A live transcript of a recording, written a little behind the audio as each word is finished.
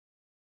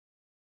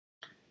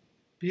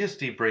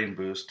BSD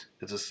Brainboost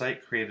is a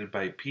site created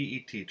by PE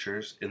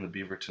teachers in the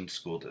Beaverton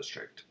School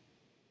District.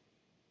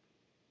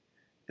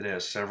 It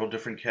has several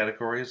different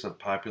categories of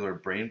popular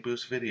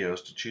Brainboost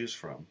videos to choose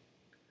from.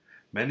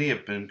 Many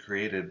have been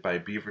created by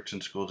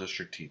Beaverton School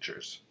District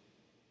teachers.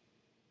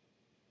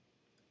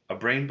 A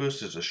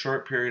Brainboost is a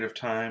short period of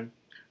time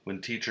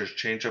when teachers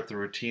change up the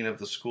routine of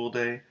the school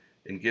day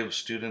and give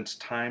students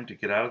time to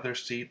get out of their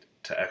seat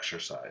to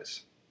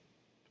exercise.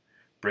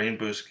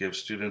 Brainboost gives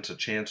students a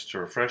chance to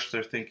refresh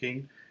their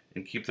thinking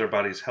and keep their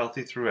bodies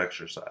healthy through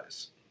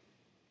exercise.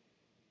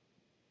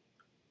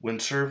 When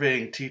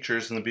surveying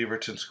teachers in the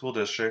Beaverton School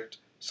District,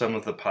 some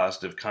of the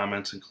positive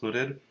comments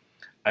included,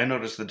 "I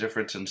noticed the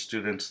difference in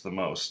students the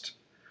most.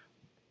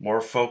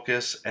 More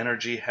focus,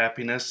 energy,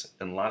 happiness,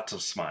 and lots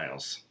of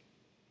smiles.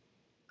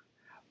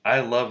 I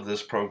love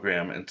this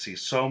program and see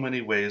so many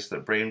ways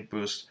that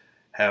Brainboost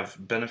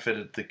have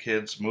benefited the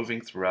kids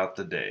moving throughout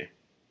the day.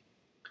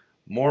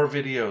 More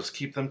videos,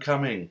 keep them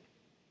coming."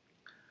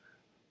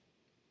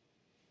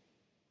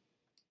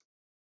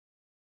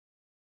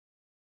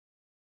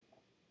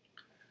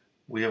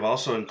 We have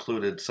also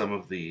included some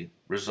of the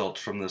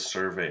results from this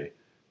survey.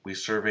 We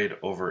surveyed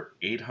over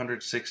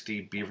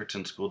 860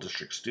 Beaverton School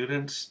District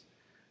students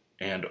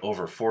and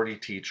over 40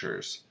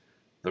 teachers.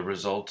 The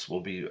results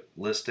will be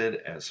listed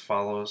as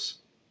follows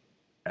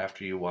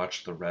after you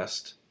watch the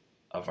rest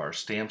of our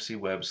Stampsy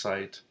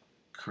website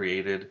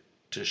created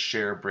to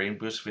share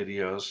Brainboost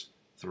videos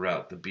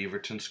throughout the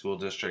Beaverton School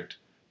District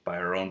by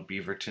our own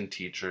Beaverton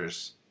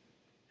teachers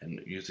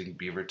and using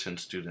Beaverton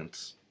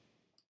students.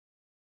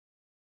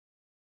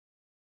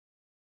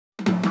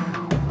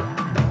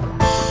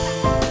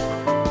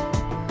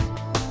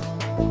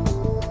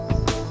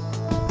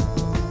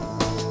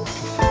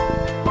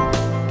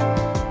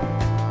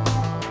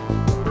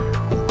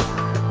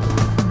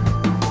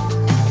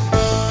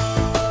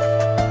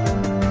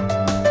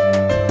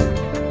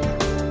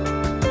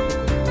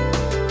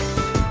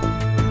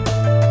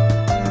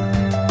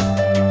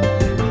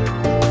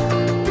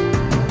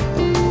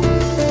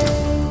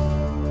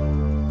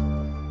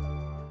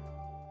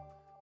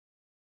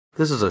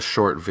 This is a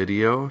short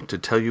video to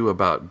tell you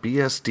about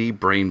BSD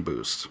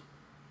Brainboost.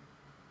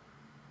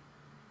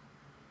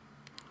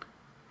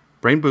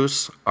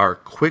 Brainboosts are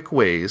quick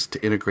ways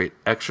to integrate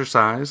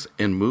exercise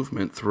and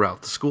movement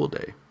throughout the school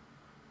day.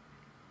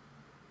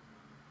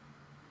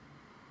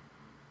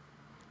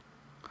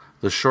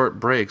 The short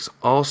breaks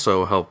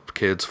also help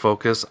kids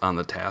focus on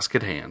the task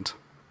at hand.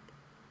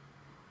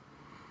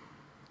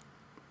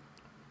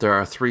 There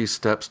are 3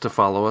 steps to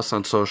follow us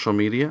on social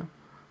media.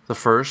 The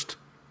first,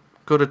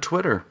 go to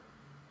Twitter.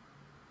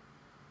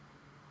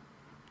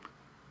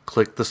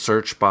 Click the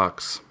search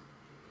box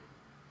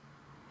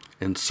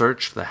and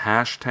search the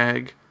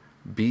hashtag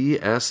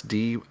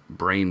BSD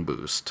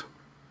Brainboost.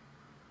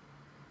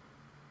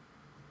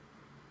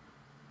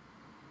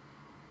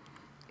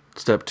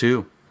 Step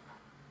 2.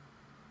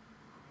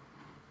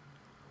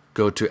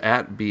 Go to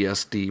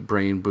 @BSD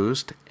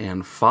Brainboost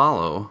and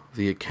follow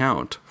the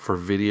account for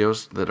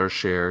videos that are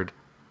shared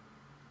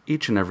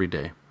each and every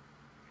day.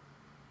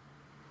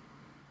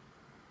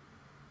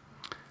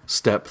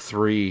 Step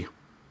 3.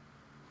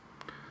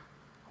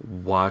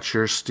 Watch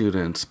your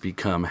students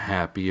become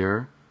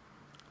happier,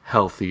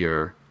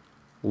 healthier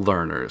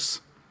learners.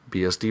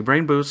 BSD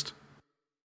Brainboost.